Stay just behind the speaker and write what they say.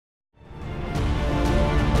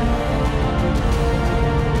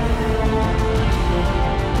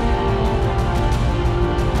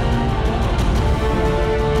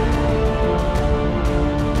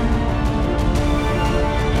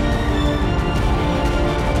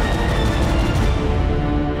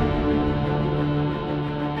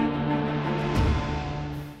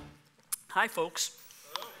Hi, folks.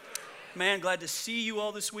 Man, glad to see you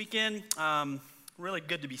all this weekend. Really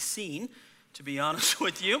good to be seen, to be honest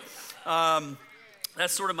with you.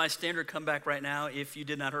 That's sort of my standard comeback right now. If you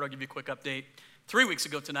did not hear, I'll give you a quick update. 3 weeks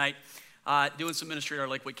ago tonight, doing some ministry at our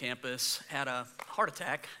Lakewood campus, had a heart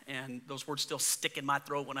attack, and those words still stick in my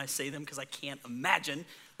throat when I say them because I can't imagine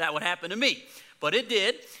that would happen to me. But it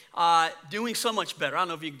did. Doing so much better. I don't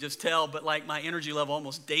know if you can just tell, but like my energy level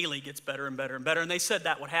almost daily gets better and better and better. And they said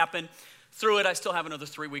that would happen. Through it, I still have another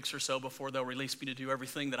 3 weeks or so before they'll release me to do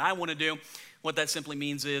everything that I want to do. What that simply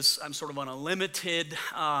means is I'm sort of on a limited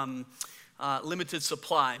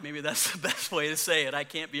supply. Maybe that's the best way to say it. I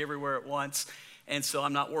can't be everywhere at once. And so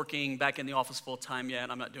I'm not working back in the office full time yet.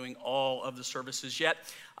 I'm not doing all of the services yet.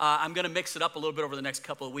 I'm going to mix it up a little bit over the next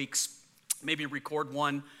couple of weeks. Maybe record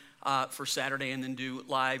one for Saturday and then do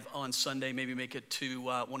live on Sunday. Maybe make it to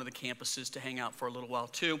one of the campuses to hang out for a little while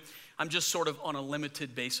too. I'm just sort of on a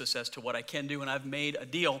limited basis as to what I can do. And I've made a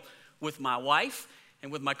deal with my wife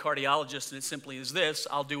and with my cardiologist. And it simply is this: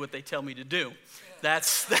 I'll do what they tell me to do.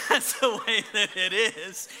 That's the way that it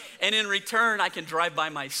is. And in return, I can drive by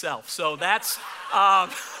myself. So that's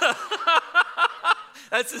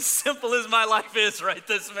that's as simple as my life is right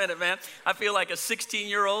this minute, man. I feel like a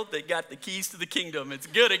 16-year-old that got the keys to the kingdom. It's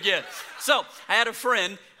good again. So I had a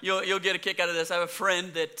friend. You'll get a kick out of this. I have a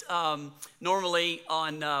friend that normally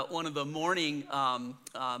on one of the morning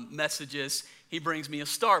messages, he brings me a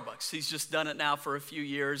Starbucks. He's just done it now for a few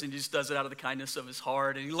years, and he just does it out of the kindness of his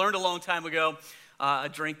heart. And he learned a long time ago a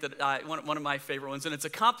drink that one of my favorite ones, and it's a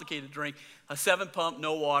complicated drink, a 7-pump,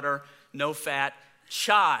 no water, no fat,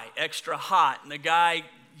 chai, extra hot. And the guy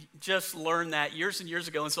just learned that years and years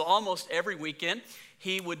ago. And so almost every weekend,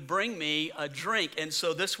 he would bring me a drink. And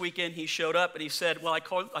so this weekend, he showed up and he said, well, I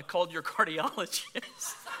called your cardiologist.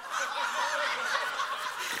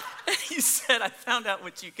 And he said, I found out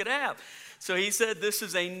what you could have. So he said, this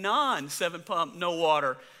is a non-7-pump, no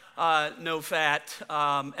water, no fat,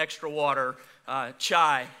 extra water,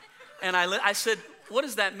 chai. And I said, what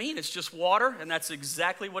does that mean? It's just water? And that's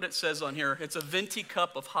exactly what it says on here. It's a venti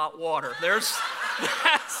cup of hot water. There's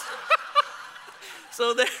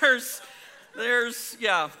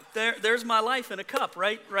my life in a cup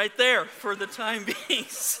right there for the time being.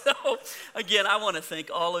 So again, I want to thank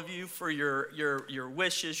all of you for your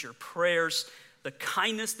wishes, your prayers, the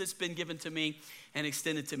kindness that's been given to me and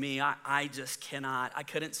extended to me. I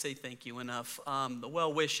couldn't say thank you enough. The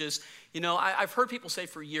well wishes, I've heard people say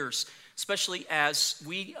for years, especially as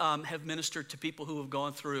we have ministered to people who have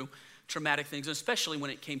gone through traumatic things, especially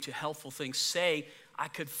when it came to helpful things, say, I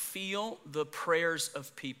could feel the prayers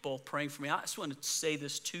of people praying for me. I just want to say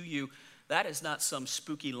this to you. That is not some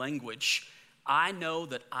spooky language. I know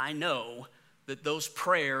that those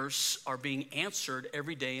prayers are being answered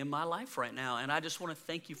every day in my life right now. And I just want to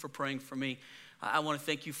thank you for praying for me. I want to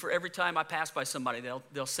thank you for every time I pass by somebody,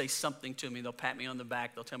 they'll say something to me. They'll pat me on the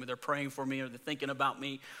back. They'll tell me they're praying for me or they're thinking about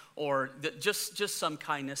me or just some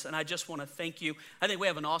kindness. And I just want to thank you. I think we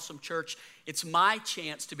have an awesome church. It's my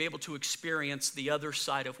chance to be able to experience the other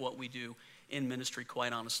side of what we do in ministry,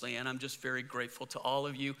 quite honestly. And I'm just very grateful to all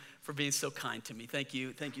of you for being so kind to me. Thank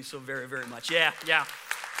you. Thank you so very, very much. Yeah.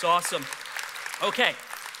 It's awesome. Okay.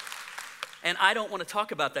 And I don't want to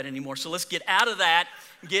talk about that anymore. So let's get out of that,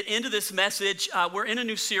 get into this message. We're in a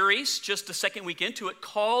new series, just the second week into it,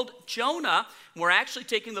 called Jonah. We're actually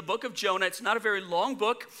taking the book of Jonah. It's not a very long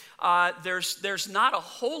book. There's not a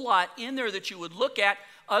whole lot in there that you would look at,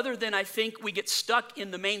 other than I think we get stuck in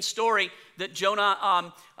the main story that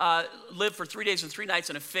Jonah lived for 3 days and 3 nights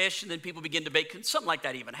in a fish, and then people begin to debate, something like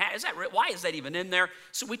that even. Why is that even in there?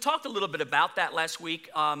 So we talked a little bit about that last week,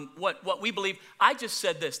 what we believe. I just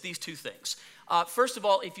said these two things. First of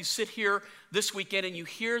all, if you sit here this weekend and you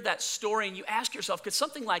hear that story and you ask yourself, could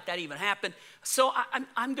something like that even happen? So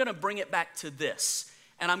I'm going to bring it back to this,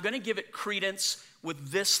 and I'm going to give it credence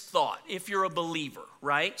with this thought, if you're a believer,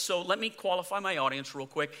 right? So let me qualify my audience real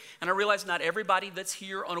quick. And I realize not everybody that's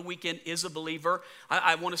here on a weekend is a believer.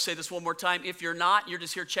 I want to say this one more time. If you're not, you're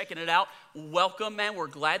just here checking it out, welcome, man. We're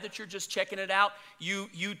glad that you're just checking it out. You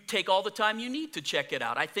take all the time you need to check it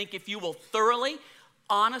out. I think if you will thoroughly,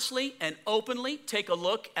 honestly, and openly take a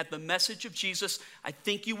look at the message of Jesus, I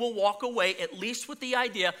think you will walk away at least with the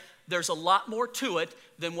idea there's a lot more to it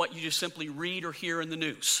than what you just simply read or hear in the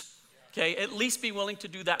news. Okay, at least be willing to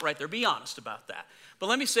do that right there. Be honest about that. But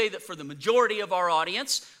let me say that for the majority of our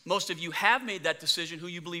audience, most of you have made that decision who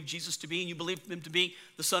you believe Jesus to be, and you believe him to be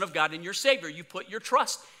the Son of God and your Savior. You put your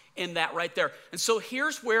trust in that right there. And so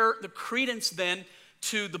here's where the credence then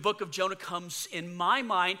to the book of Jonah comes in my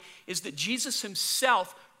mind, is that Jesus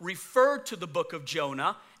himself referred to the book of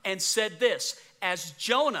Jonah and said this, as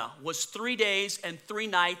Jonah was 3 days and 3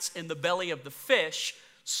 nights in the belly of the fish,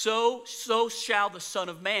 so shall the Son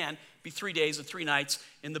of Man be 3 days and 3 nights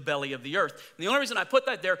in the belly of the earth. And the only reason I put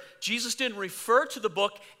that there, Jesus didn't refer to the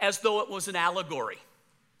book as though it was an allegory.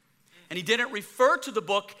 And he didn't refer to the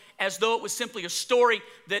book as though it was simply a story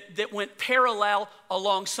that went parallel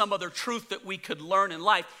along some other truth that we could learn in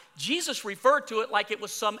life. Jesus referred to it like it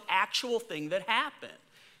was some actual thing that happened.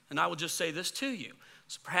 And I will just say this to you.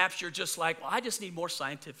 So perhaps you're just like, well, I just need more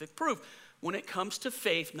scientific proof. When it comes to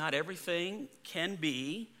faith, not everything can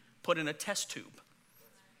be put in a test tube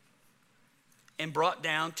and brought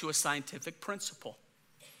down to a scientific principle.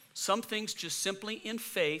 Some things just simply in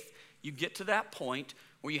faith, you get to that point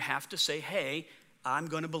where you have to say, hey, I'm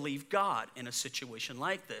going to believe God in a situation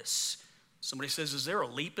like this. Somebody says, is there a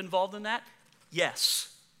leap involved in that?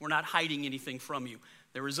 Yes. We're not hiding anything from you.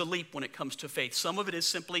 There is a leap when it comes to faith. Some of it is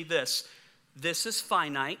simply this. This is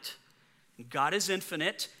finite. God is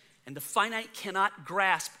infinite. And the finite cannot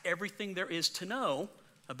grasp everything there is to know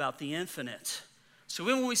about the infinite. So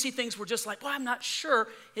even when we see things, we're just like, well, I'm not sure.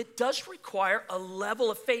 It does require a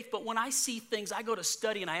level of faith. But when I see things, I go to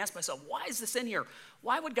study and I ask myself, why is this in here?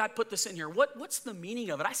 Why would God put this in here? What's the meaning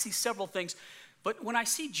of it? I see several things. But when I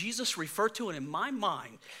see Jesus refer to it in my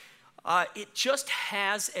mind, it just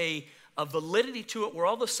has a validity to it where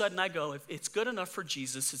all of a sudden I go, if it's good enough for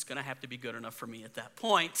Jesus, it's going to have to be good enough for me at that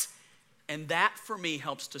point. And that, for me,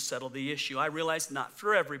 helps to settle the issue. I realize not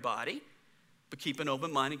for everybody, but keep an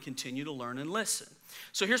open mind and continue to learn and listen.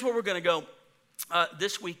 So here's where we're going to go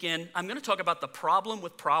this weekend. I'm going to talk about the problem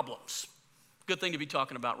with problems. Good thing to be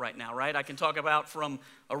talking about right now, right? I can talk about from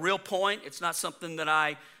a real point. It's not something that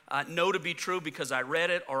I know to be true because I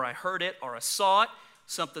read it or I heard it or I saw it.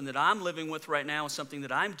 Something that I'm living with right now and something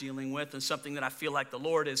that I'm dealing with and something that I feel like the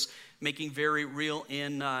Lord is making very real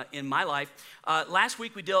in my life. Last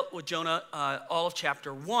week we dealt with Jonah, all of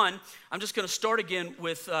chapter 1. I'm just going to start again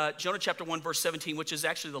with Jonah chapter 1, verse 17, which is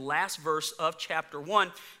actually the last verse of chapter 1.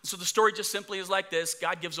 And so the story just simply is like this.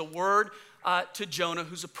 God gives a word to Jonah,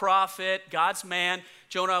 who's a prophet, God's man.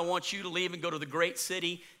 Jonah, I want you to leave and go to the great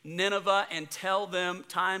city, Nineveh, and tell them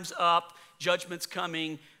time's up, judgment's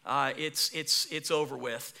coming, it's over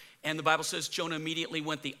with. And the Bible says Jonah immediately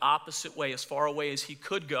went the opposite way, as far away as he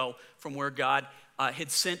could go from where God had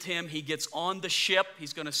sent him. He gets on the ship.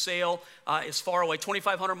 He's going to sail as far away,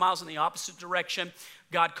 2,500 miles in the opposite direction.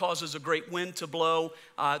 God causes a great wind to blow.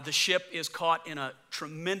 The ship is caught in a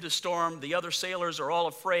tremendous storm. The other sailors are all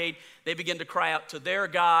afraid. They begin to cry out to their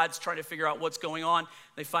gods, trying to figure out what's going on.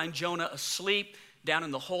 They find Jonah asleep down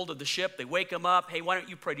in the hold of the ship. They wake him up. Hey, why don't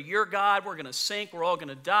you pray to your God? We're going to sink. We're all going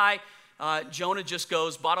to die. Jonah just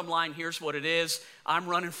goes, bottom line, here's what it is. I'm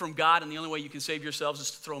running from God, and the only way you can save yourselves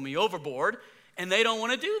is to throw me overboard. And they don't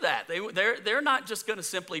want to do that. They're not just going to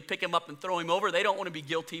simply pick him up and throw him over. They don't want to be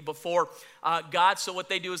guilty before God. So what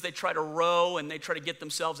they do is they try to row, and they try to get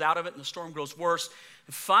themselves out of it, and the storm grows worse.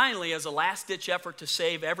 And finally, as a last-ditch effort to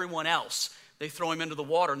save everyone else, they throw him into the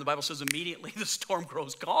water. And the Bible says immediately the storm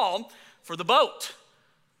grows calm for the boat,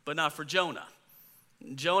 but not for Jonah.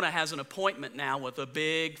 Jonah has an appointment now with a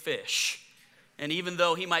big fish. And even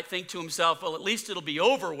though he might think to himself, well, at least it'll be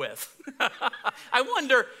over with. I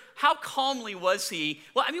wonder, how calmly was he?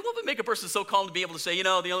 Well, I mean, what would make a person so calm to be able to say, you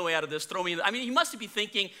know, the only way out of this, throw me in. I mean, he must be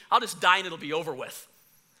thinking, I'll just die and it'll be over with.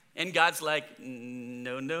 And God's like,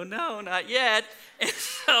 no, not yet. And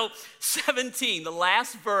so 17, the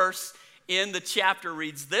last verse in the chapter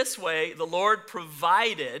reads this way: the Lord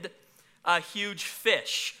provided a huge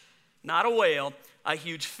fish, not a whale, a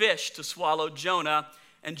huge fish to swallow Jonah.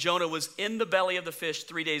 And Jonah was in the belly of the fish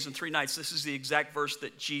 3 days and 3 nights. This is the exact verse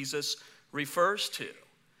that Jesus refers to.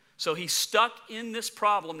 So he's stuck in this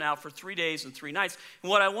problem now for 3 days and 3 nights.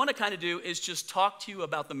 And what I want to kind of do is just talk to you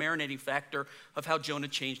about the marinating factor of how Jonah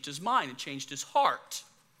changed his mind and changed his heart.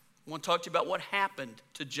 I want to talk to you about what happened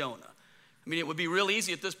to Jonah. I mean, it would be real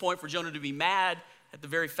easy at this point for Jonah to be mad at the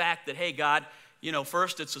very fact that, hey, God, you know,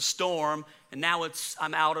 first it's a storm, and now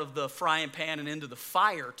I'm out of the frying pan and into the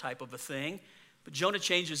fire type of a thing. But Jonah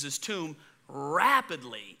changes his tune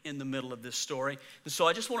rapidly in the middle of this story. And so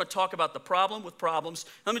I just want to talk about the problem with problems.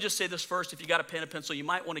 Let me just say this first. If you got a pen and pencil, you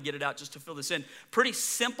might want to get it out just to fill this in. Pretty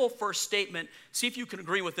simple first statement. See if you can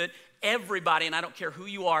agree with it. Everybody, and I don't care who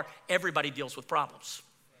you are, everybody deals with problems.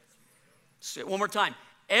 Say it one more time.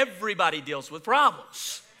 Everybody deals with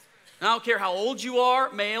problems. And I don't care how old you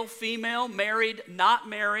are, male, female, married, not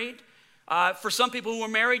married. For some people who are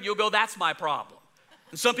married, you'll go, that's my problem.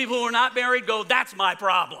 And some people who are not married go, that's my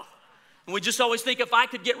problem. And we just always think if I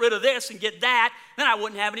could get rid of this and get that, then I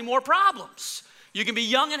wouldn't have any more problems. You can be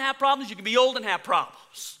young and have problems. You can be old and have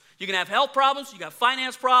problems. You can have health problems, you can have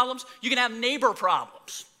finance problems, you can have neighbor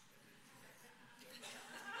problems.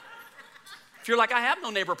 If you're like, I have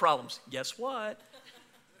no neighbor problems, guess what?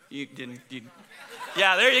 Yeah,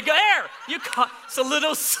 there you go. It's a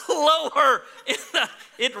little slower.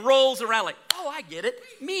 It rolls around like, oh, I get it.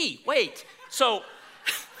 Me, wait. So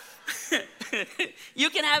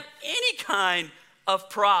you can have any kind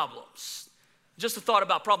of problems. Just a thought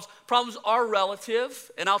about problems. Problems are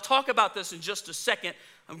relative, and I'll talk about this in just a second.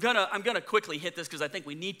 I'm gonna quickly hit this because I think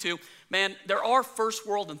we need to. Man, there are first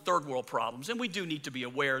world and third world problems, and we do need to be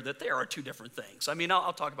aware that there are two different things. I mean,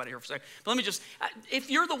 I'll talk about it here for a second. But let me just, if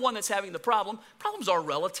you're the one that's having the problem, problems are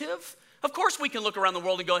relative. Of course, we can look around the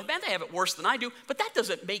world and go, man, they have it worse than I do, but that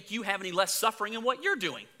doesn't make you have any less suffering in what you're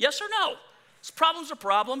doing. Yes or no? Problems are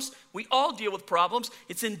problems. We all deal with problems.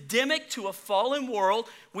 It's endemic to a fallen world.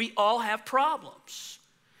 We all have problems.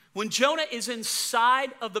 When Jonah is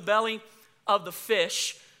inside of the belly of the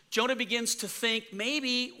fish, Jonah begins to think,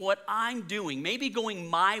 maybe what I'm doing, maybe going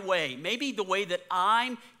my way, maybe the way that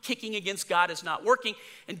I'm kicking against God is not working.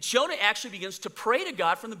 And Jonah actually begins to pray to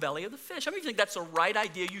God from the belly of the fish. How many of you think that's the right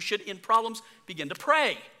idea? You should, in problems, begin to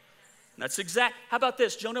pray. And that's exact. How about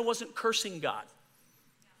this? Jonah wasn't cursing God.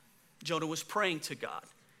 Jonah was praying to God.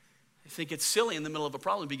 I think it's silly in the middle of a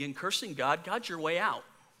problem to begin cursing God. God's your way out.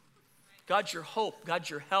 God's your hope. God's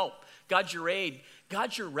your help. God's your aid.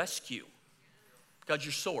 God's your rescue. God's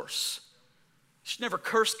your source. You should never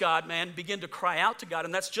curse God, man. Begin to cry out to God.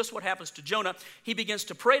 And that's just what happens to Jonah. He begins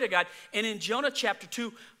to pray to God. And in Jonah chapter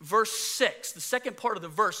 2, verse 6, the second part of the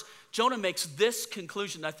verse, Jonah makes this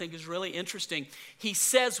conclusion that I think is really interesting. He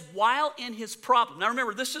says, while in his problem. Now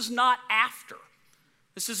remember, this is not after.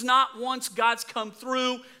 This is not once God's come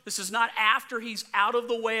through. This is not after he's out of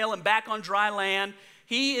the whale and back on dry land.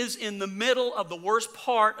 He is in the middle of the worst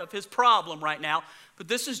part of his problem right now. But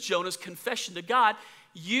this is Jonah's confession to God.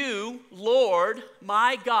 You, Lord,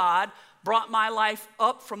 my God, brought my life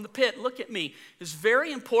up from the pit. Look at me. It's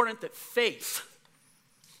very important that faith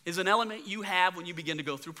is an element you have when you begin to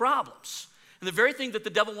go through problems. And the very thing that the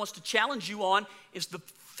devil wants to challenge you on is the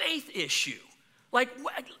faith issue. Like,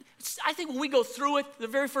 I think when we go through it, the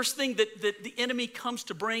very first thing that the enemy comes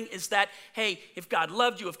to bring is that, hey, if God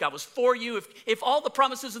loved you, if God was for you, if all the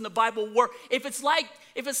promises in the Bible were, if it's like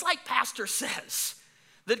Pastor says,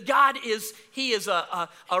 that God is a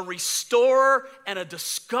restorer and a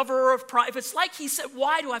discoverer of pride. If it's like he said,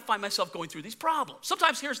 why do I find myself going through these problems?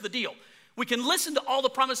 Sometimes here's the deal. We can listen to all the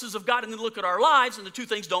promises of God and then look at our lives and the two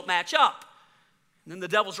things don't match up. And then the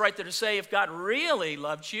devil's right there to say, if God really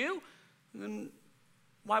loved you, then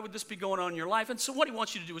why would this be going on in your life? And so what he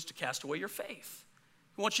wants you to do is to cast away your faith.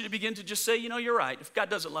 He wants you to begin to just say, you know, you're right. If God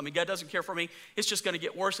doesn't love me, God doesn't care for me, it's just going to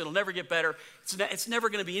get worse. It'll never get better. It's never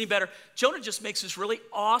going to be any better. Jonah just makes this really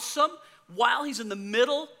awesome, while he's in the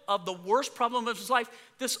middle of the worst problem of his life,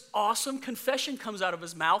 this awesome confession comes out of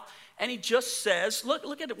his mouth. And he just says,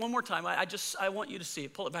 look at it one more time. I want you to see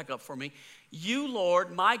it. Pull it back up for me. You,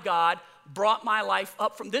 Lord, my God, brought my life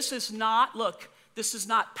up from, this is not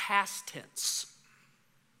past tense.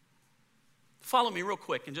 Follow me real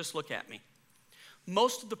quick and just look at me.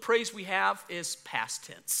 Most of the praise we have is past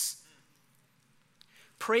tense.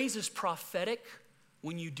 Praise is prophetic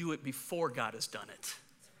when you do it before God has done it.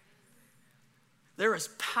 There is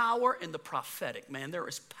power in the prophetic, man. There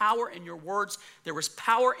is power in your words. There is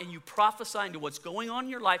power in you prophesying to what's going on in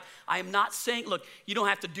your life. I am not saying, look, you don't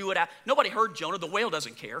have to do it out. Nobody heard Jonah. The whale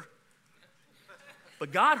doesn't care.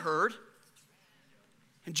 But God heard.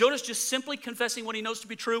 And Jonah's just simply confessing what he knows to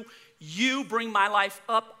be true. You bring my life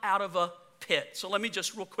up out of a pit. So let me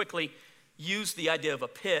just real quickly use the idea of a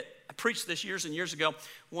pit. I preached this years and years ago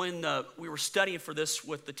when we were studying for this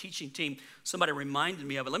with the teaching team. Somebody reminded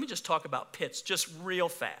me of it. Let me just talk about pits just real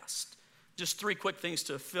fast. Just three quick things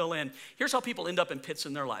to fill in. Here's how people end up in pits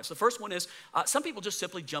in their lives. The first one is some people just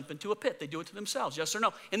simply jump into a pit. They do it to themselves, yes or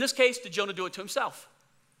no? In this case, did Jonah do it to himself?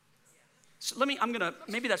 So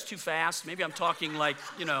maybe that's too fast. Maybe I'm talking like,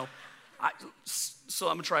 so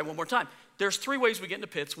I'm gonna try one more time. There's three ways we get into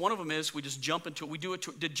pits. One of them is we just jump into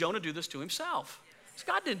it. Did Jonah do this to himself?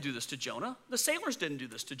 God didn't do this to Jonah. The sailors didn't do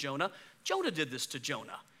this to Jonah. Jonah did this to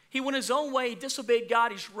Jonah. He went his own way, he disobeyed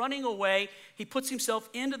God, he's running away. He puts himself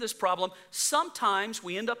into this problem. Sometimes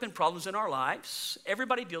we end up in problems in our lives.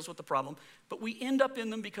 Everybody deals with the problem, but we end up in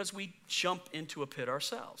them because we jump into a pit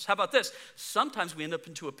ourselves. How about this? Sometimes we end up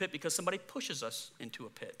into a pit because somebody pushes us into a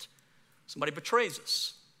pit. Somebody betrays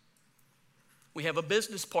us. We have a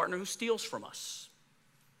business partner who steals from us.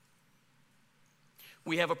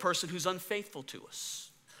 We have a person who's unfaithful to us.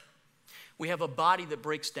 We have a body that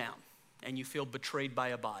breaks down, and you feel betrayed by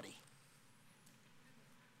a body.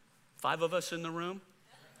 5 of us in the room?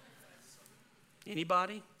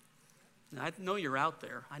 Anybody? I know you're out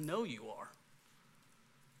there. I know you are.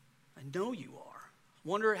 I know you are.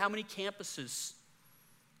 Wonder how many campuses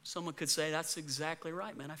someone could say, that's exactly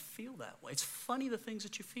right, man. I feel that way. It's funny the things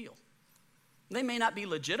that you feel. They may not be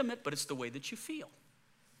legitimate, but it's the way that you feel.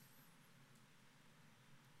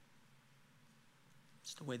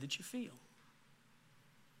 It's the way that you feel.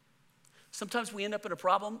 Sometimes we end up in a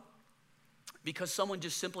problem because someone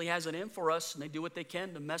just simply has it in for us and they do what they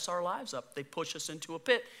can to mess our lives up. They push us into a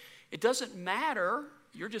pit. It doesn't matter.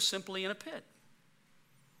 You're just simply in a pit.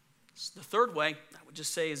 So the third way I would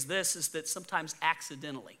just say is this, is that sometimes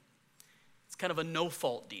accidentally. It's kind of a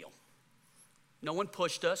no-fault deal. No one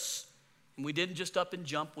pushed us, and we didn't just up and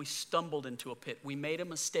jump. We stumbled into a pit. We made a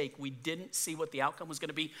mistake. We didn't see what the outcome was going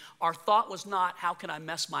to be. Our thought was not, how can I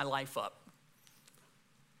mess my life up?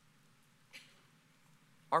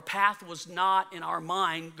 Our path was not in our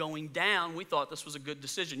mind going down. We thought this was a good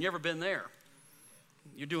decision. You ever been there?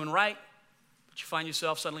 You're doing right, but you find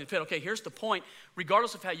yourself suddenly in a pit. Okay, here's the point.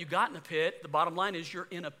 Regardless of how you got in a pit, the bottom line is you're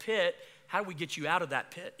in a pit. How do we get you out of that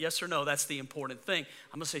pit? Yes or no? That's the important thing.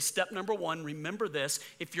 I'm going to say step number one, remember this.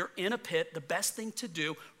 If you're in a pit, the best thing to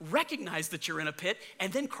do, recognize that you're in a pit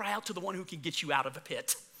and then cry out to the one who can get you out of the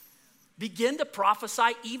pit. Begin to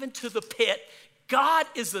prophesy even to the pit. God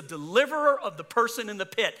is the deliverer of the person in the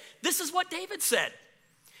pit. This is what David said.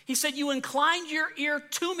 He said, you inclined your ear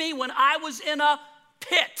to me when I was in a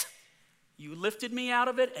pit. You lifted me out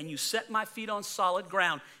of it and you set my feet on solid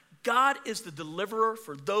ground. God is the deliverer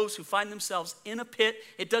for those who find themselves in a pit.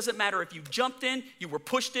 It doesn't matter if you jumped in, you were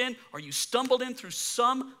pushed in, or you stumbled in through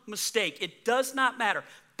some mistake. It does not matter.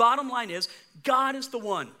 Bottom line is, God is the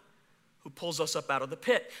one who pulls us up out of the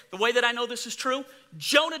pit. The way that I know this is true,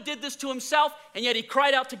 Jonah did this to himself, and yet he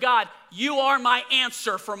cried out to God, you are my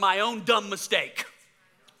answer for my own dumb mistake.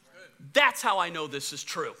 That's how I know this is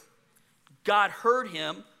true. God heard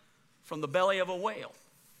him from the belly of a whale.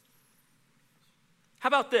 How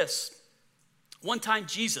about this? One time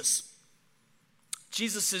Jesus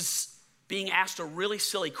is being asked a really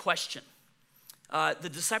silly question. The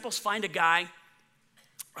disciples find a guy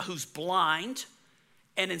who's blind,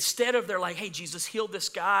 and instead of they're like, hey, Jesus, heal this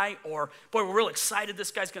guy, or boy, we're real excited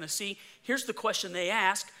this guy's gonna see. Here's the question they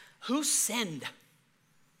ask: who sinned?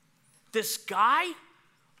 This guy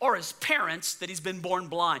or his parents that he's been born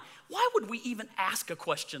blind? Why would we even ask a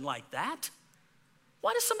question like that?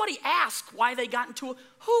 Why does somebody ask why they got into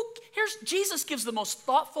here's Jesus gives the most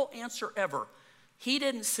thoughtful answer ever. He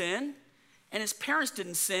didn't sin, and his parents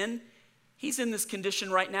didn't sin. He's in this condition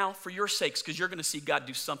right now for your sakes, because you're going to see God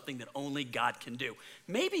do something that only God can do.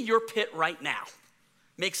 Maybe your pit right now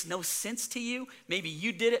makes no sense to you. Maybe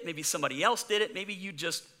you did it. Maybe somebody else did it. Maybe you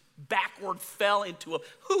just backward fell into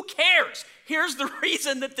who cares? Here's the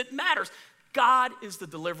reason that matters. God is the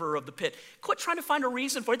deliverer of the pit. Quit trying to find a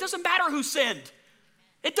reason for it. It doesn't matter who sinned.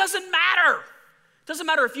 It doesn't matter. It doesn't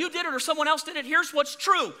matter if you did it or someone else did it. Here's what's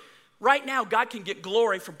true. Right now, God can get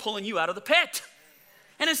glory from pulling you out of the pit.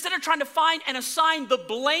 And instead of trying to find and assign the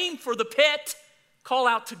blame for the pit, call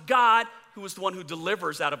out to God, who is the one who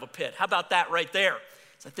delivers out of a pit. How about that right there?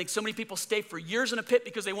 So I think so many people stay for years in a pit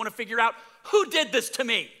because they want to figure out, who did this to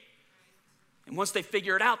me? And once they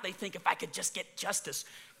figure it out, they think, if I could just get justice.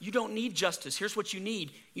 You don't need justice. Here's what you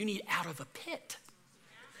need. You need out of a pit.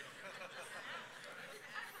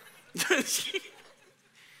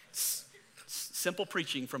 Simple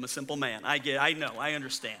preaching from a simple man. I know, I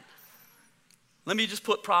understand. Let me just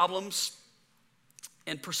put problems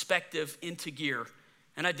and perspective into gear.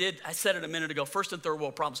 And I said it a minute ago, first and third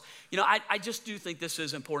world problems. You know, I just do think this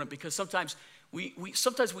is important, because sometimes we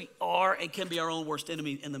are and can be our own worst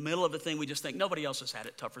enemy. In the middle of a thing, we just think, nobody else has had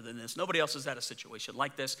it tougher than this. Nobody else has had a situation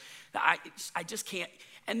like this. I just can't.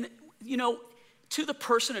 And, you know, to the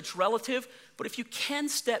person, it's relative. But if you can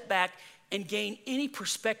step back and gain any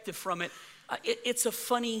perspective from it, it's a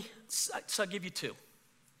funny, so I'll give you two.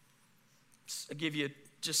 I'll give you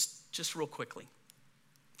just real quickly.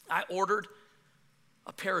 I ordered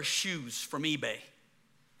a pair of shoes from eBay.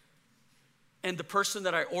 And the person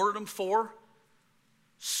that I ordered them for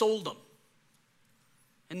sold them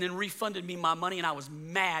and then refunded me my money, and I was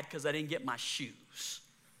mad because I didn't get my shoes.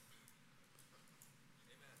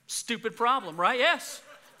 Stupid problem, right? Yes.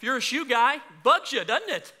 If you're a shoe guy, bugs you, doesn't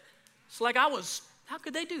it? It's like how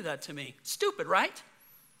could they do that to me? Stupid, right? And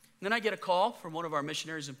then I get a call from one of our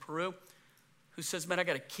missionaries in Peru who says, man, I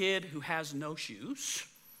got a kid who has no shoes,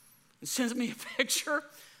 and sends me a picture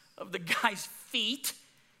of the guy's feet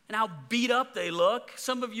and how beat up they look.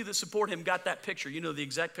 Some of you that support him got that picture. You know the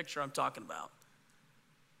exact picture I'm talking about.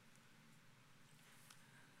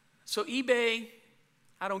 So eBay,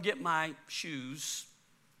 I don't get my shoes.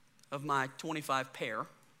 of my 25 pair.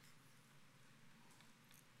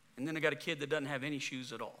 And then I got a kid that doesn't have any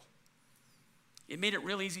shoes at all. It made it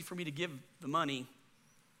real easy for me to give the money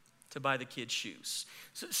to buy the kids shoes.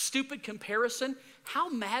 So, stupid comparison. How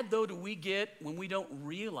mad, though, do we get when we don't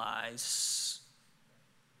realize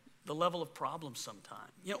the level of problem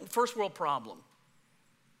sometimes? You know, first world problem.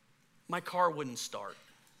 My car wouldn't start.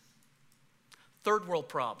 Third world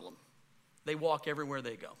problem. They walk everywhere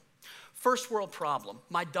they go. First world problem.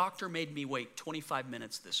 My doctor made me wait 25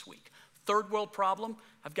 minutes this week. Third world problem.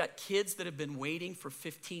 I've got kids that have been waiting for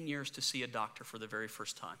 15 years to see a doctor for the very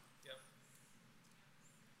first time. Yep.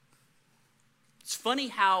 It's funny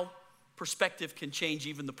how perspective can change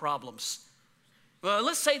even the problems. Well,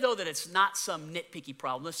 let's say, though, that it's not some nitpicky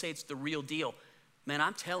problem. Let's say it's the real deal. Man,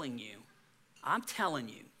 I'm telling you,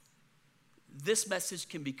 this message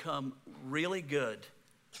can become really good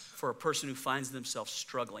for a person who finds themselves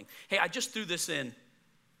struggling. Hey, I just threw this in.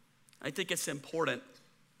 I think it's important.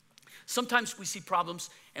 Sometimes we see problems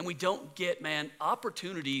and we don't get,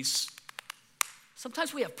 opportunities.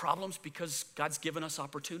 Sometimes we have problems because God's given us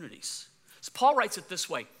opportunities. So Paul writes it this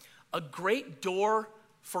way: a great door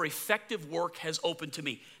for effective work has opened to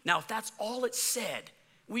me. Now, if that's all it said,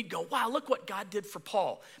 we'd go, wow, look what God did for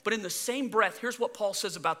Paul. But in the same breath, here's what Paul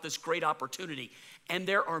says about this great opportunity. And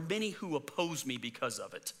there are many who oppose me because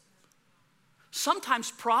of it.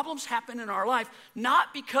 Sometimes problems happen in our life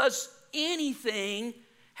not because anything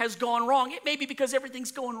has gone wrong. It may be because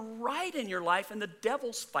everything's going right in your life and the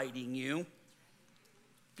devil's fighting you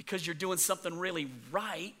because you're doing something really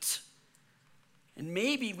right. And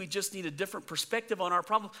maybe we just need a different perspective on our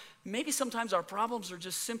problems. Maybe sometimes our problems are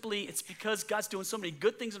just simply, it's because God's doing so many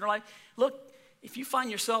good things in our life. Look, if you find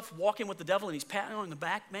yourself walking with the devil and he's patting you on the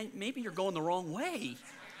back, man, maybe you're going the wrong way.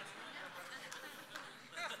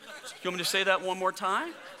 You want me to say that one more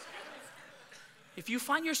time? If you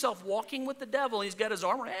find yourself walking with the devil and he's got his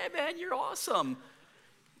armor, hey man, you're awesome.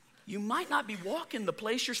 You might not be walking the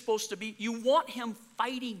place you're supposed to be. You want him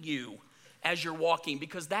fighting you as you're walking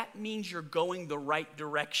because that means you're going the right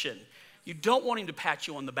direction. You don't want him to pat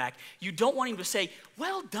you on the back. You don't want him to say,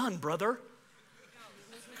 well done, brother.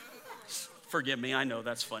 Forgive me, I know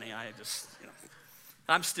that's funny.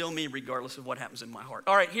 I'm still me regardless of what happens in my heart.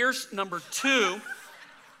 All right, here's number 2.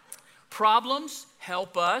 Problems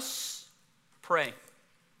help us pray.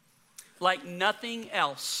 Like nothing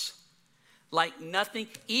else. Like nothing.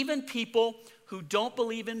 Even people who don't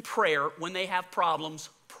believe in prayer, when they have problems,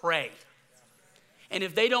 pray. And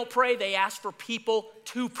if they don't pray, they ask for people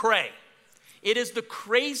to pray. It is the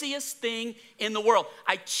craziest thing in the world.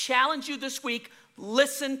 I challenge you this week,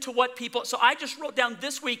 listen to what people, so I just wrote down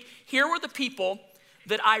this week, here were the people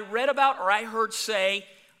that I read about or I heard say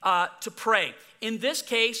to pray. In this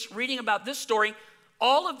case, reading about this story,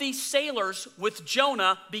 all of these sailors with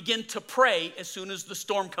Jonah begin to pray as soon as the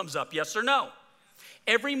storm comes up. Yes or no?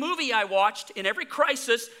 Every movie I watched, in every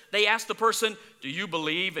crisis, they ask the person, do you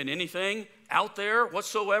believe in anything out there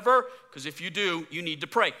whatsoever? Because if you do, you need to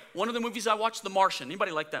pray. One of the movies I watched, The Martian.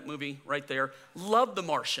 Anybody like that movie right there? Love The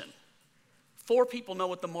Martian. 4 people know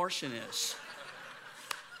what The Martian is.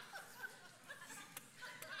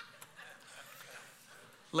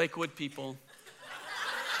 Lakewood people,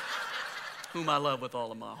 whom I love with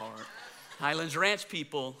all of my heart. Highlands Ranch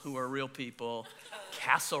people, who are real people.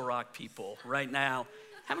 Castle Rock people right now.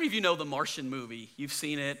 How many of you know the Martian movie? You've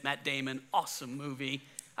seen it, Matt Damon, awesome movie.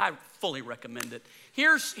 I fully recommend it.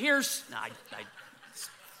 I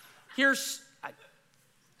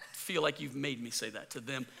feel like you've made me say that to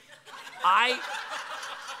them. I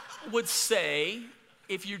would say,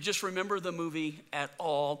 if you just remember the movie at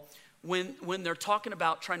all, when they're talking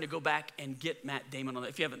about trying to go back and get Matt Damon on it,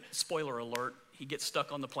 if you haven't, spoiler alert, he gets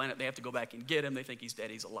stuck on the planet. They have to go back and get him. They think he's dead.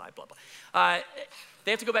 He's alive, blah, blah. They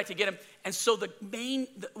have to go back to get him. And so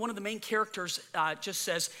one of the main characters just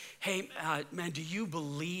says, hey, man, do you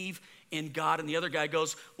believe in God? And the other guy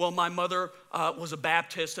goes, well, my mother was a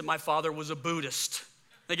Baptist and my father was a Buddhist.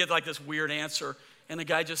 They get like this weird answer. And the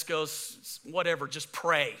guy just goes, whatever, just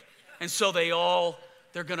pray. And so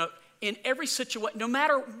they're going to, in every situation, no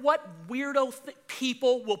matter what weirdo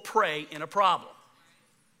people will pray in a problem.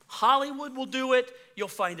 Hollywood will do it. You'll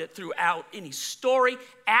find it throughout any story.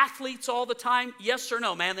 Athletes all the time. Yes or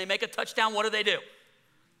no, man, they make a touchdown. What do?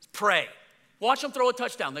 Pray. Watch them throw a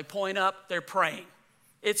touchdown. They point up. They're praying.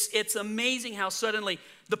 It's amazing how suddenly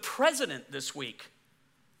the president this week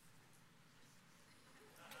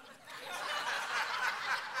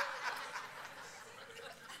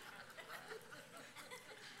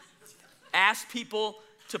asked people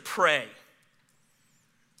to pray.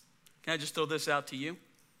 Can I just throw this out to you?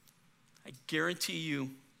 I guarantee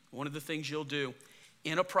you, one of the things you'll do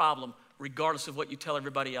in a problem, regardless of what you tell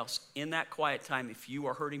everybody else. In that quiet time, if you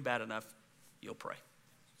are hurting bad enough, you'll pray.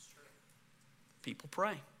 People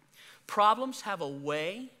pray. Problems have a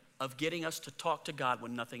way of getting us to talk to God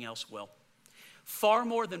when nothing else will. Far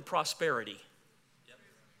more than prosperity.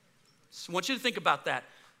 So I want you to think about that.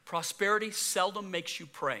 Prosperity seldom makes you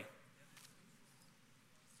pray.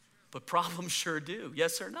 But problems sure do.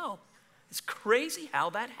 Yes or no? It's crazy how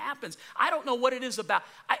that happens. I don't know what it is about.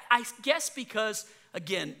 I guess because,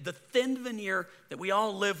 again, the thin veneer that we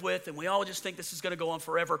all live with and we all just think this is going to go on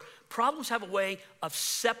forever. Problems have a way of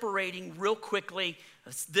separating real quickly.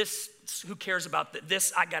 This, who cares about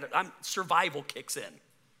this? I got it. Survival kicks in.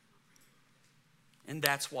 And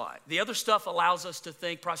that's why. The other stuff allows us to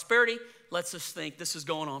think, prosperity lets us think this is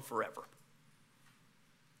going on forever.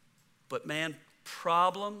 But man,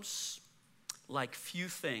 problems, like few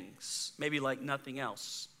things, maybe like nothing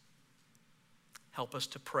else, help us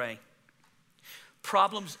to pray.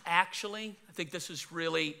 Problems actually, I think this is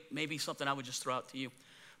really maybe something I would just throw out to you.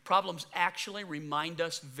 Problems actually remind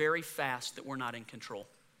us very fast that we're not in control.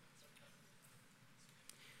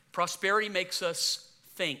 Prosperity makes us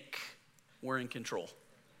think we're in control.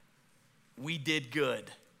 We did good.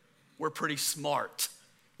 We're pretty smart.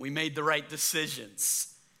 We made the right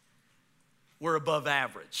decisions. We're above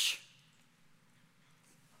average.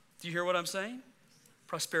 Do you hear what I'm saying?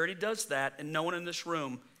 Prosperity does that, and no one in this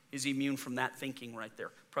room is immune from that thinking right there.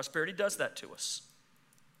 Prosperity does that to us.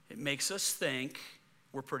 It makes us think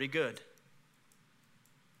we're pretty good.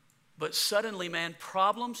 But suddenly, man,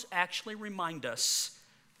 problems actually remind us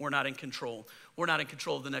we're not in control. We're not in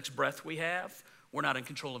control of the next breath we have. We're not in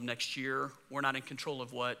control of next year. We're not in control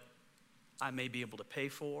of what I may be able to pay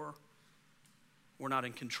for. We're not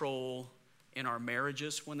in control in our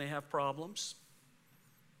marriages when they have problems.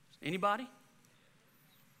 Anybody?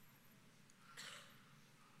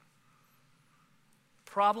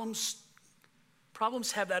 Problems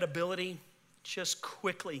have that ability just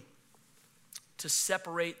quickly to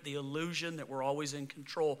separate the illusion that we're always in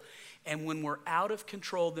control. And when we're out of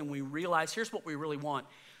control, then we realize, here's what we really want.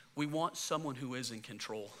 We want someone who is in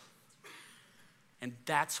control. And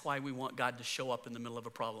that's why we want God to show up in the middle of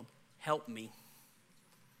a problem. Help me.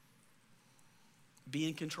 Be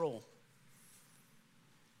in control.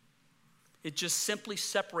 It just simply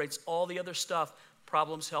separates all the other stuff.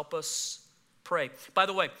 Problems help us pray. By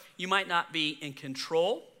the way, you might not be in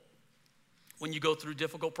control when you go through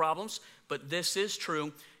difficult problems, but this is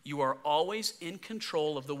true. You are always in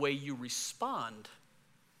control of the way you respond.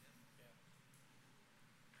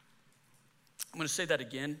 I'm going to say that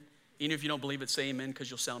again. Even if you don't believe it, say amen, because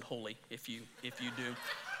you'll sound holy if you do.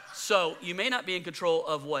 So you may not be in control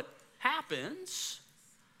of what happens,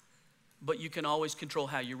 but you can always control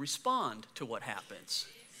how you respond to what happens.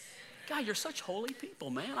 God, you're such holy people,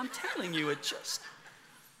 man. I'm telling you, it's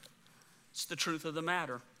the truth of the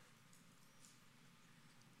matter.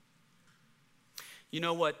 You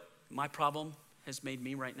know what my problem has made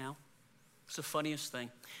me right now? It's the funniest thing.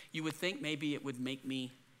 You would think maybe it would make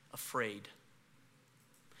me afraid.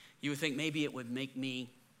 You would think maybe it would make me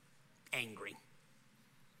angry.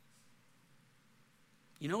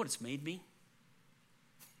 You know what it's made me?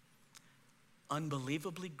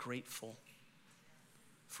 Unbelievably grateful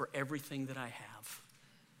for everything that I have.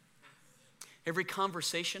 Every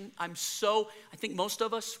conversation, I think most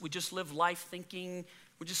of us, we just live life thinking,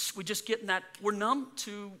 we just get in that, we're numb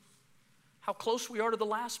to how close we are to the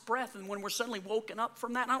last breath. And when we're suddenly woken up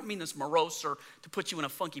from that, I don't mean this morose or to put you in a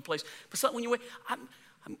funky place, but suddenly when you wake,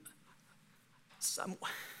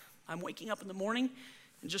 I'm waking up in the morning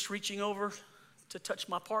and just reaching over to touch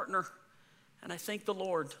my partner, and I thank the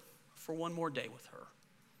Lord for one more day with her.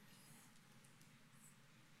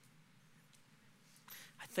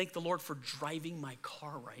 I thank the Lord for driving my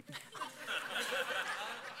car right now.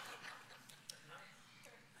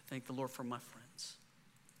 I thank the Lord for my friends.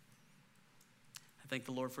 I thank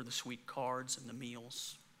the Lord for the sweet cards and the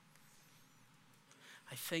meals.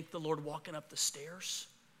 I thank the Lord walking up the stairs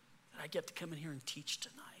that I get to come in here and teach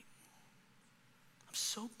tonight. I'm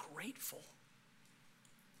so grateful.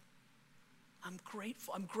 I'm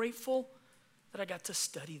grateful. I'm grateful that I got to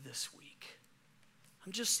study this week.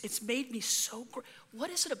 It's made me so great. What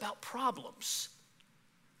is it about problems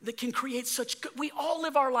that can create such good? We all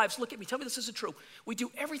live our lives. Look at me. Tell me this isn't true. We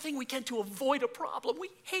do everything we can to avoid a problem. We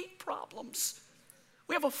hate problems.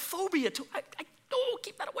 We have a phobia to,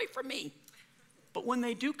 keep that away from me. But when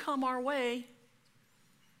they do come our way,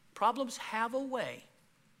 problems have a way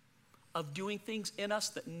of doing things in us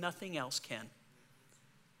that nothing else can.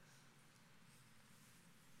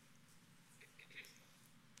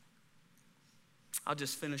 I'll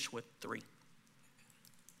just finish with 3.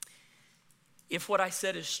 If what I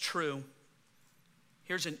said is true,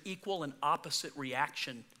 here's an equal and opposite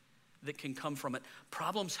reaction that can come from it.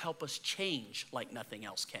 Problems help us change like nothing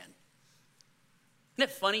else can. Isn't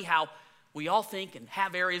it funny how we all think and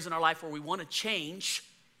have areas in our life where we want to change,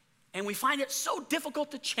 and we find it so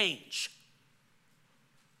difficult to change?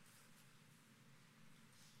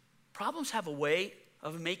 Problems have a way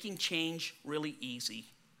of making change really easy.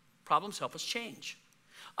 Problems help us change.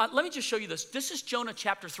 Let me just show you this. This is Jonah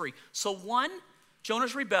chapter 3. So 1,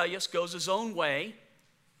 Jonah's rebellious, goes his own way,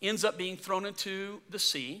 ends up being thrown into the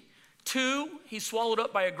sea. 2, he's swallowed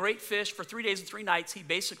up by a great fish. For 3 days and 3 nights, he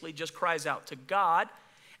basically just cries out to God.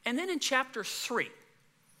 And then in chapter 3,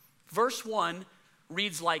 verse 1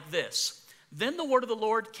 reads like this. Then the word of the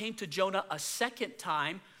Lord came to Jonah a second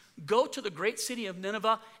time. Go to the great city of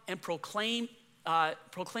Nineveh and proclaim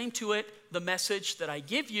to it the message that I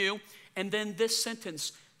give you. And then this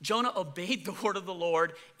sentence, Jonah obeyed the word of the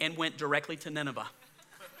Lord and went directly to Nineveh.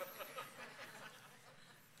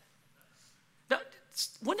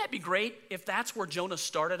 Wouldn't that be great if that's where Jonah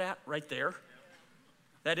started at, right there?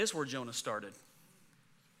 That is where Jonah started.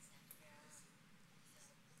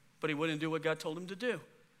 But he wouldn't do what God told him to do.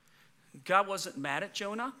 God wasn't mad at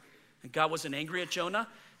Jonah, and God wasn't angry at Jonah,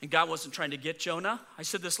 and God wasn't trying to get Jonah. I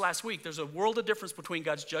said this last week. There's a world of difference between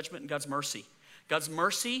God's judgment and God's mercy. God's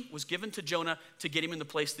mercy was given to Jonah to get him in the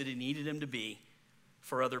place that he needed him to be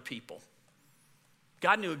for other people.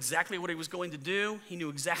 God knew exactly what he was going to do. He knew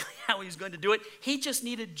exactly how he was going to do it. He just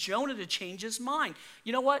needed Jonah to change his mind.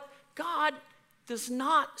 You know what? God does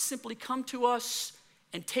not simply come to us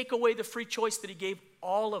and take away the free choice that he gave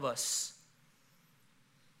all of us.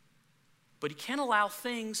 But he can allow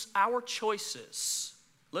things, our choices,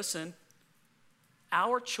 listen,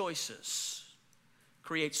 our choices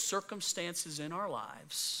create circumstances in our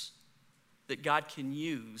lives that God can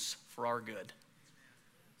use for our good.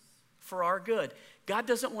 For our good. God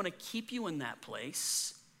doesn't want to keep you in that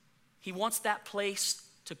place. He wants that place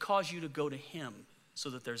to cause you to go to him so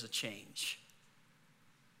that there's a change.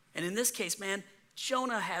 And in this case, man,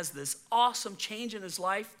 Jonah has this awesome change in his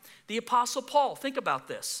life. The Apostle Paul, think about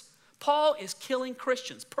this. Paul is killing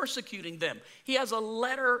Christians, persecuting them. He has a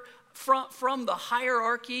letter from the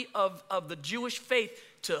hierarchy of the Jewish faith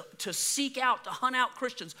to seek out, to hunt out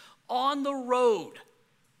Christians. On the road,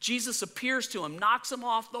 Jesus appears to him, knocks him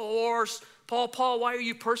off the horse. Paul, why are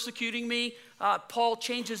you persecuting me? Paul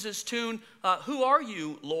changes his tune. Who are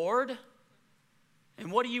you, Lord?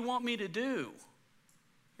 And what do you want me to do?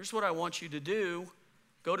 Here's what I want you to do.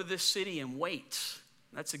 Go to this city and wait.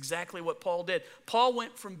 That's exactly what Paul did. Paul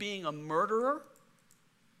went from being a murderer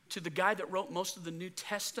to the guy that wrote most of the New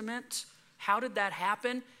Testament. How did that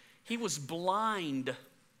happen? He was blind,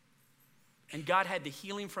 and God had to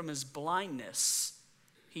heal him from his blindness.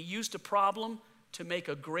 He used a problem to make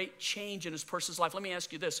a great change in his person's life. Let me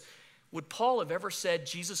ask you this. Would Paul have ever said,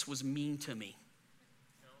 Jesus was mean to me?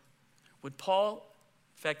 No. Would Paul,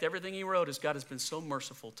 in fact, everything he wrote is, God has been so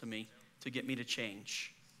merciful to me to get me to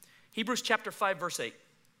change. Hebrews chapter 5, verse 8.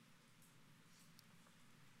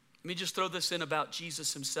 Let me just throw this in about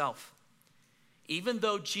Jesus himself. Even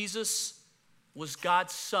though Jesus was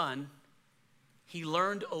God's son, he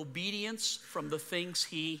learned obedience from the things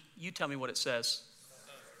you tell me what it says.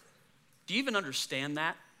 Do you even understand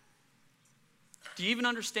that? Do you even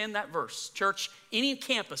understand that verse? Church, any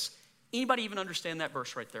campus, anybody even understand that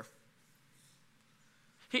verse right there?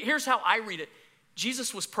 Here's how I read it.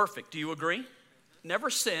 Jesus was perfect. Do you agree?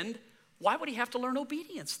 Never sinned. Why would he have to learn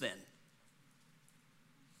obedience then?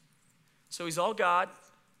 So he's all God,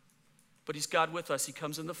 but he's God with us. He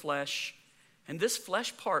comes in the flesh. And this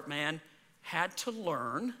flesh part, man, had to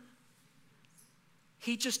learn.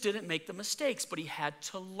 He just didn't make the mistakes, but he had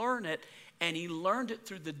to learn it. And he learned it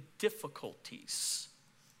through the difficulties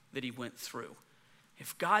that he went through.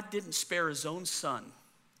 If God didn't spare his own son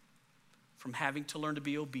from having to learn to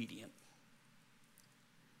be obedient,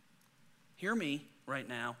 hear me right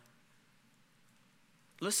now.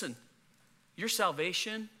 Listen, your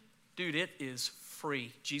salvation, dude, it is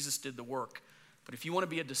free. Jesus did the work. But if you want to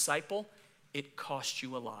be a disciple, it costs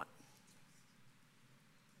you a lot.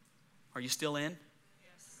 Are you still in?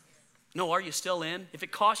 Yes. No, are you still in? If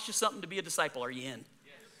it costs you something to be a disciple, are you in?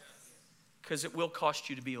 Yes. Because it will cost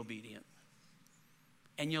you to be obedient.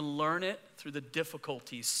 And you'll learn it through the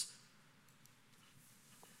difficulties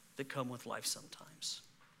that come with life sometimes.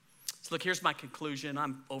 So look, here's my conclusion.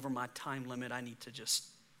 I'm over my time limit. I need to just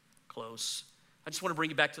close. I just want to bring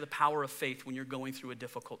you back to the power of faith when you're going through a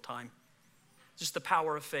difficult time. Just the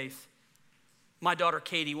power of faith. My daughter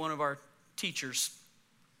Katie, one of our teachers,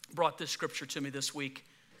 brought this scripture to me this week.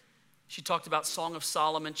 She talked about Song of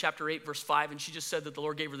Solomon, chapter 8, verse 5, and she just said that the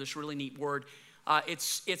Lord gave her this really neat word.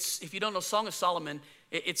 It's if you don't know Song of Solomon,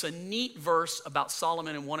 it's a neat verse about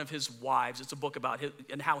Solomon and one of his wives. It's a book about him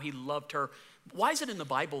and how he loved her. Why is it in the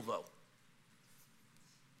Bible, though?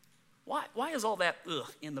 Why is all that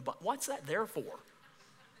in the Bible? What's that there for?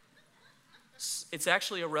 It's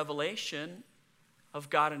actually a revelation of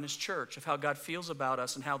God and his church, of how God feels about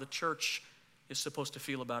us and how the church is supposed to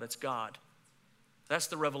feel about its God. That's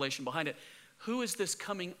the revelation behind it. Who is this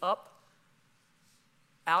coming up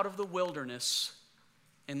out of the wilderness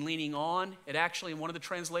and leaning on? It actually, in one of the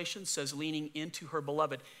translations, says leaning into her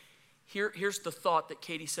beloved. Here's the thought that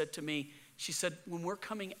Katie said to me. She said, when we're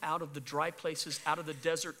coming out of the dry places, out of the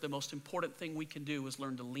desert, the most important thing we can do is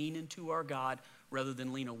learn to lean into our God rather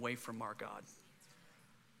than lean away from our God.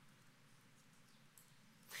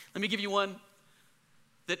 Let me give you one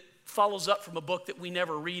that follows up from a book that we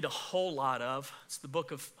never read a whole lot of. It's the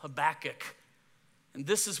book of Habakkuk. And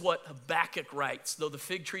this is what Habakkuk writes. Though the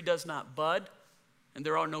fig tree does not bud, and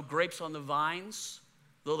there are no grapes on the vines,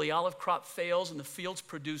 though the olive crop fails and the fields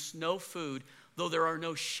produce no food, though there are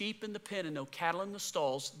no sheep in the pen and no cattle in the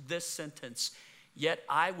stalls, this sentence, yet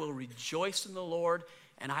I will rejoice in the Lord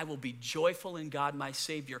and I will be joyful in God my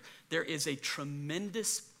Savior. There is a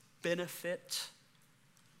tremendous benefit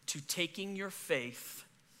to taking your faith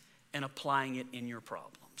and applying it in your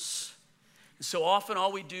problems. And so often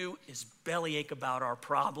all we do is bellyache about our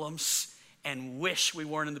problems and wish we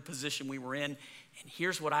weren't in the position we were in. And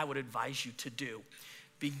here's what I would advise you to do.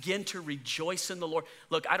 Begin to rejoice in the Lord.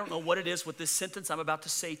 Look, I don't know what it is with this sentence I'm about to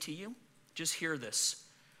say to you. Just hear this.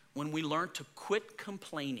 When we learn to quit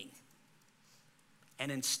complaining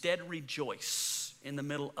and instead rejoice in the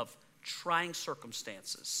middle of trying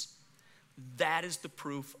circumstances, that is the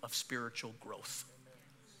proof of spiritual growth.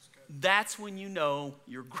 That's when you know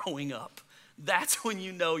you're growing up. That's when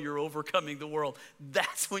you know you're overcoming the world.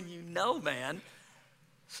 That's when you know, man,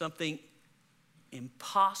 something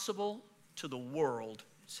impossible to the world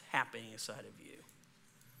is happening inside of you.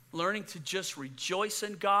 Learning to just rejoice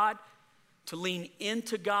in God, to lean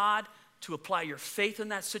into God, to apply your faith in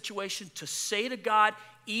that situation, to say to God,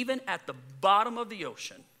 even at the bottom of the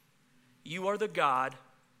ocean, you are the God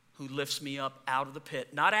who lifts me up out of the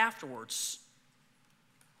pit, not afterwards.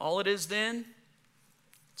 All it is then,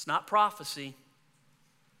 it's not prophecy.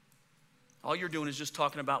 All you're doing is just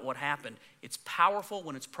talking about what happened. It's powerful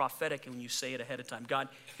when it's prophetic and when you say it ahead of time. God,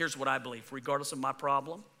 here's what I believe. Regardless of my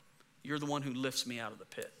problem, you're the one who lifts me out of the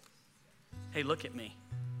pit. Hey, look at me.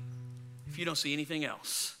 If you don't see anything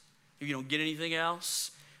else, if you don't get anything else,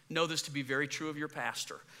 know this to be very true of your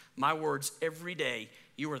pastor. My words every day,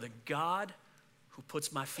 you are the God who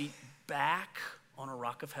puts my feet back on a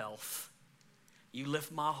rock of health. You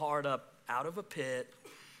lift my heart up out of a pit,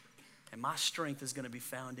 and my strength is going to be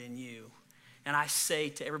found in you. And I say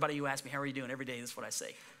to everybody who asks me, how are you doing every day? This is what I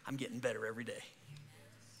say. I'm getting better every day.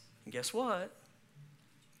 And guess what?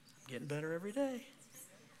 I'm getting better every day.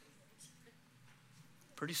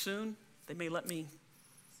 Pretty soon, they may let me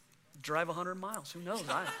drive 100 miles. Who knows?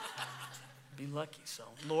 I'd be lucky. So,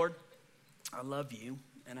 Lord, I love you,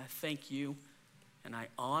 and I thank you, and I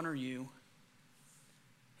honor you.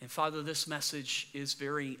 And Father, this message is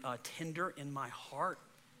very tender in my heart.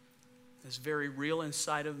 It's very real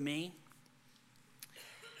inside of me.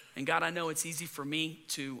 And God, I know it's easy for me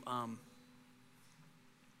to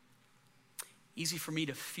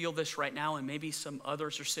feel this right now, and maybe some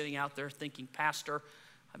others are sitting out there thinking, Pastor,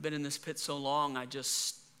 I've been in this pit so long, I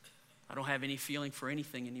don't have any feeling for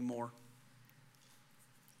anything anymore.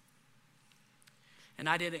 And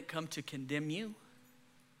I didn't come to condemn you.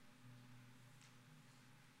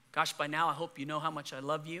 Gosh, by now I hope you know how much I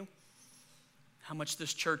love you, how much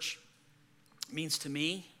this church means to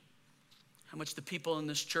me, how much the people in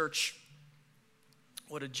this church,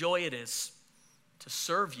 what a joy it is to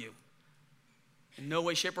serve you. In no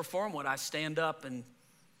way, shape, or form would I stand up and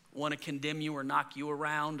want to condemn you or knock you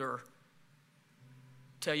around or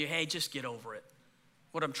tell you, hey, just get over it.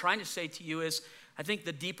 What I'm trying to say to you is, I think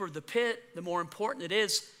the deeper the pit, the more important it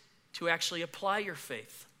is to actually apply your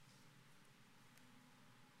faith.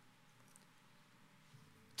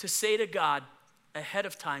 To say to God ahead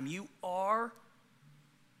of time, you are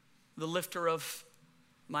the lifter of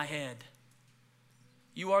my head.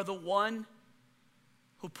 You are the one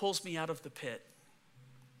who pulls me out of the pit.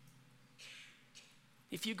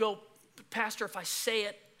 If you go, Pastor, if I say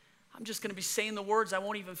it, I'm just going to be saying the words, I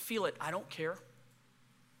won't even feel it. I don't care.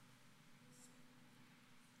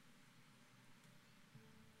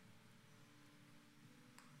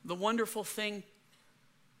 The wonderful thing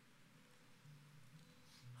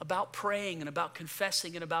about praying and about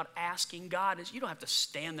confessing and about asking God is you don't have to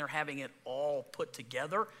stand there having it all put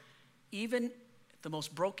together. Even at the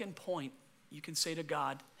most broken point, you can say to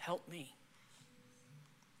God, help me.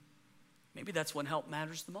 Maybe that's when help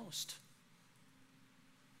matters the most.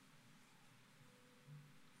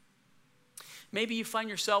 Maybe you find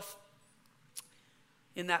yourself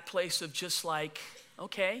in that place of just like,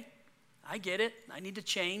 okay, I get it. I need to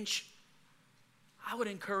change. I would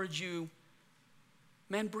encourage you,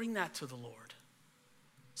 man, bring that to the Lord.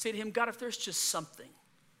 Say to him, God, if there's just something,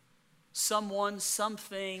 someone,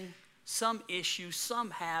 something, some issue, some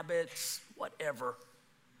habits, whatever.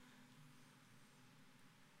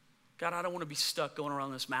 God, I don't want to be stuck going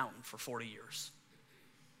around this mountain for 40 years.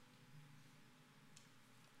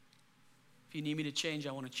 If you need me to change,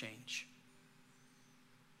 I want to change.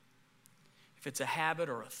 If it's a habit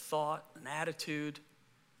or a thought, an attitude,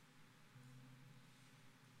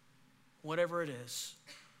 whatever it is,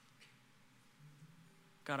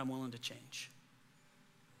 God, I'm willing to change.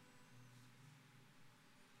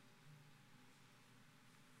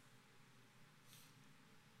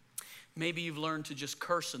 Maybe you've learned to just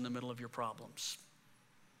curse in the middle of your problems.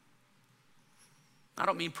 I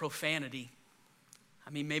don't mean profanity. I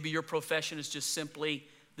mean, maybe your profession is just simply,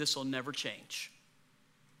 this will never change.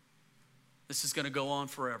 This is going to go on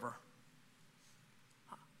forever.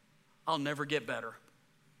 I'll never get better.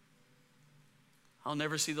 I'll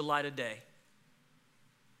never see the light of day.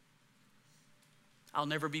 I'll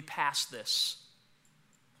never be past this.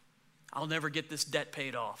 I'll never get this debt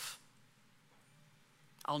paid off.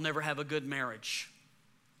 I'll never have a good marriage.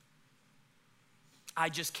 I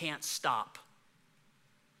just can't stop.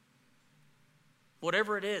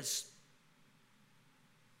 Whatever it is,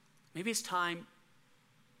 maybe it's time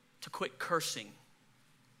to quit cursing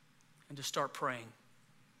and to start praying.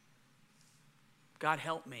 God,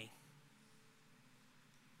 help me.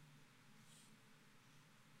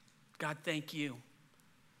 God, thank you.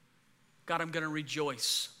 God, I'm going to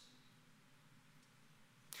rejoice.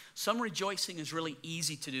 Some rejoicing is really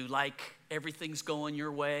easy to do, like everything's going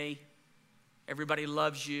your way, everybody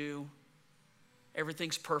loves you,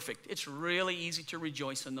 everything's perfect. It's really easy to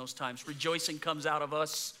rejoice in those times. Rejoicing comes out of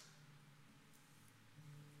us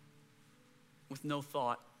with no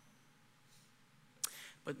thought.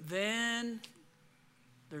 But then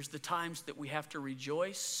there's the times that we have to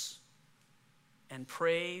rejoice and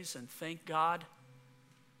praise and thank God,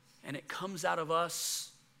 and it comes out of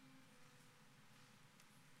us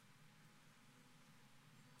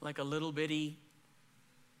like a little bitty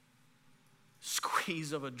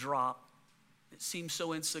squeeze of a drop. It seems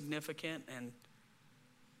so insignificant and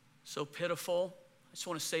so pitiful. I just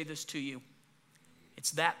want to say this to you.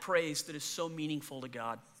 It's that praise that is so meaningful to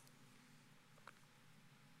God.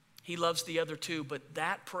 He loves the other two, but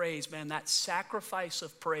that praise, man, that sacrifice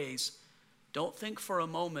of praise, don't think for a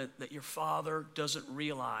moment that your Father doesn't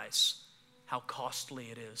realize how costly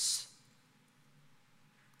it is.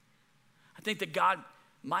 I think that God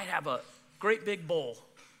might have a great big bowl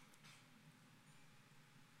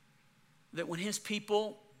that when his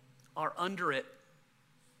people are under it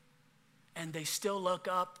and they still look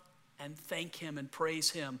up and thank him and praise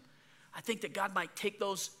him, I think that God might take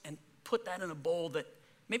those and put that in a bowl that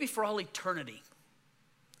maybe for all eternity,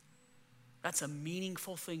 that's a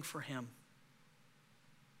meaningful thing for him.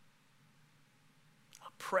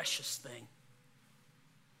 A precious thing.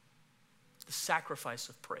 The sacrifice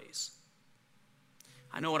of praise.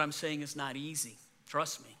 I know what I'm saying is not easy.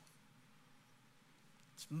 Trust me.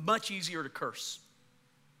 It's much easier to curse.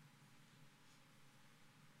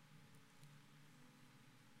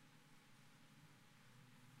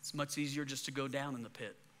 It's much easier just to go down in the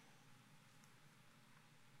pit.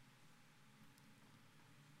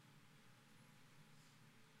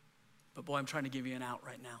 But boy, I'm trying to give you an out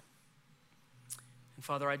right now. And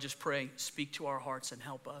Father, I just pray, speak to our hearts and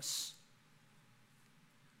help us.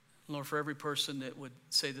 Lord, for every person that would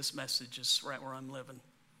say this message is right where I'm living.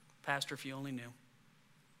 Pastor, if you only knew.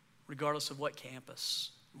 Regardless of what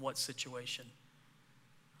campus, what situation.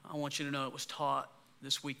 I want you to know it was taught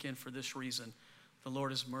this weekend for this reason. The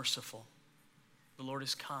Lord is merciful. The Lord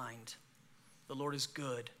is kind. The Lord is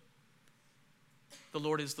good. The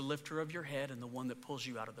Lord is the lifter of your head and the one that pulls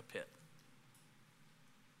you out of the pit.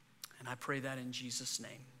 And I pray that in Jesus'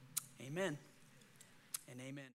 name. Amen and amen.